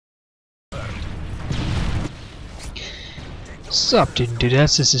Sup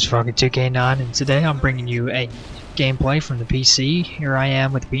dudes, this is Froggy2K9 and today I'm bringing you a gameplay from the PC. Here I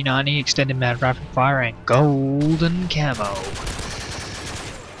am with P90, Extended Mad Rapid Fire and Golden Camo.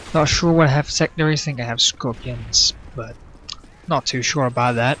 Not sure what I have for secondaries, I think I have Scorpions, but not too sure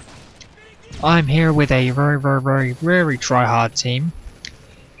about that. I'm here with a very try-hard team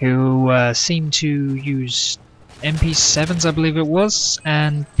who seem to use MP7s, I believe it was,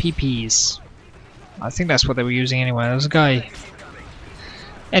 and PPs. I think that's what they were using anyway. There was a guy.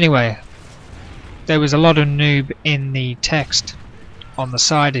 Anyway, there was a lot of noob in the text on the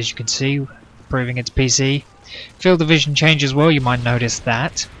side, as you can see, proving it's PC. Field of vision change as well, you might notice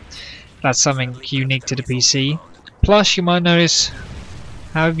that. That's something unique to the PC. Plus, you might notice,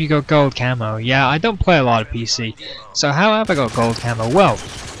 how have you got gold camo? Yeah, I don't play a lot of PC, so how have I got gold camo? Well,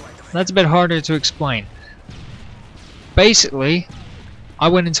 that's a bit harder to explain. Basically, I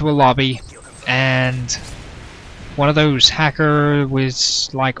went into a lobby and one of those hacker with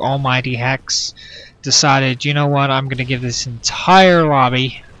like almighty hacks decided, you know what, I'm gonna give this entire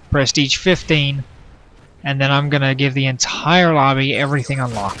lobby prestige 15 and then I'm gonna give the entire lobby everything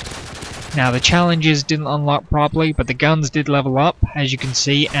unlocked. Now the challenges didn't unlock properly, but the guns did level up, as you can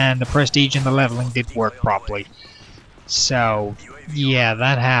see, and the prestige and the leveling did work properly. So yeah,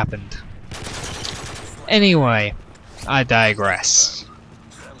 that happened. Anyway, I digress.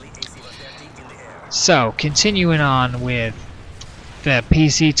 So, continuing on with the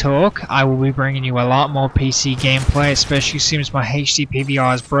PC talk, I will be bringing you a lot more PC gameplay, especially since my HD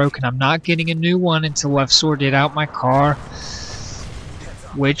PVR is broken. I'm not getting a new one until I've sorted out my car,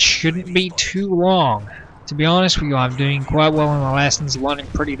 which shouldn't be too long. To be honest with you, I'm doing quite well in the lessons, learning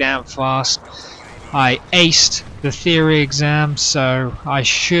pretty damn fast. I aced the theory exam, so I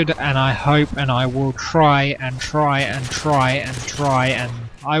should and I hope and I will try and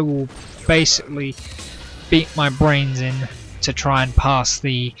I will basically beat my brains in to try and pass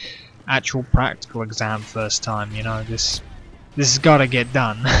the actual practical exam first time. You know, this has got to get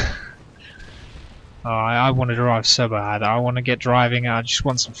done. Oh, I want to drive so bad. I want to get driving. I just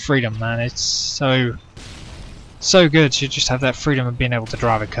want some freedom, man. It's so good to just have that freedom of being able to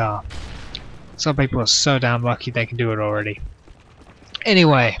drive a car. Some people are so damn lucky they can do it already.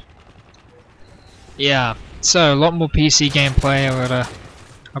 Anyway, yeah. So a lot more PC gameplay.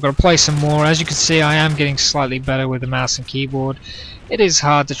 I've got to play some more. As you can see, I am getting slightly better with the mouse and keyboard. It is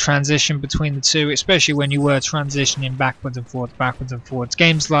hard to transition between the two, especially when you were transitioning backwards and forwards.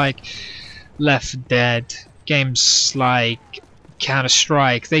 Games like Left 4 Dead, games like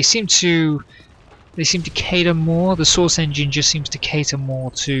Counter-Strike, they seem to cater more. The Source engine just seems to cater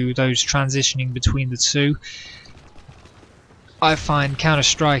more to those transitioning between the two. I find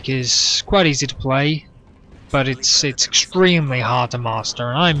Counter-Strike is quite easy to play, but it's extremely hard to master,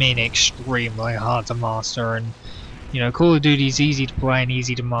 and I mean extremely hard to master. And you know, Call of Duty is easy to play and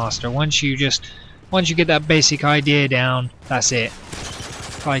easy to master. Once you get that basic idea down, that's it.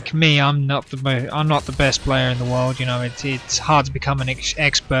 Like me, I'm not the best player in the world. You know, it's hard to become an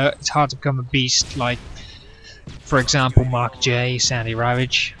expert. It's hard to become a beast. Like, for example, Mark J, Sandy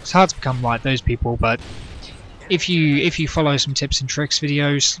Ravage. It's hard to become like those people, but if you follow some tips and tricks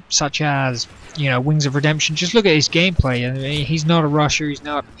videos, such as, you know, Wings of Redemption, just look at his gameplay. I mean, he's not a rusher. He's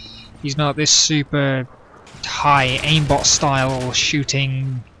not this super high aimbot style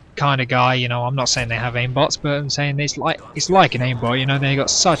shooting kind of guy. You know, I'm not saying they have aimbots, but I'm saying it's like an aimbot. You know, they got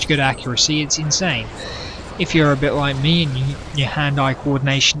such good accuracy, it's insane. If you're a bit like me and your hand-eye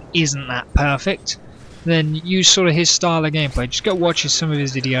coordination isn't that perfect, then use sort of his style of gameplay. Just go watch some of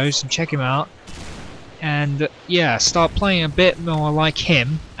his videos and check him out. And yeah, start playing a bit more like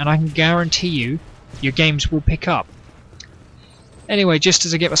him, and I can guarantee you, your games will pick up. Anyway, just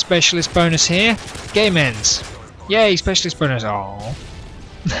as I get my specialist bonus here, game ends. Yay, specialist bonus. Aww.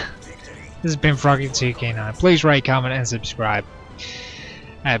 This has been Froggy2K9. Please rate, comment, and subscribe.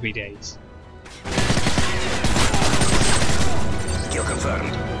 Happy days. Kill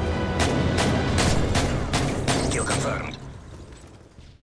confirmed. Kill confirmed.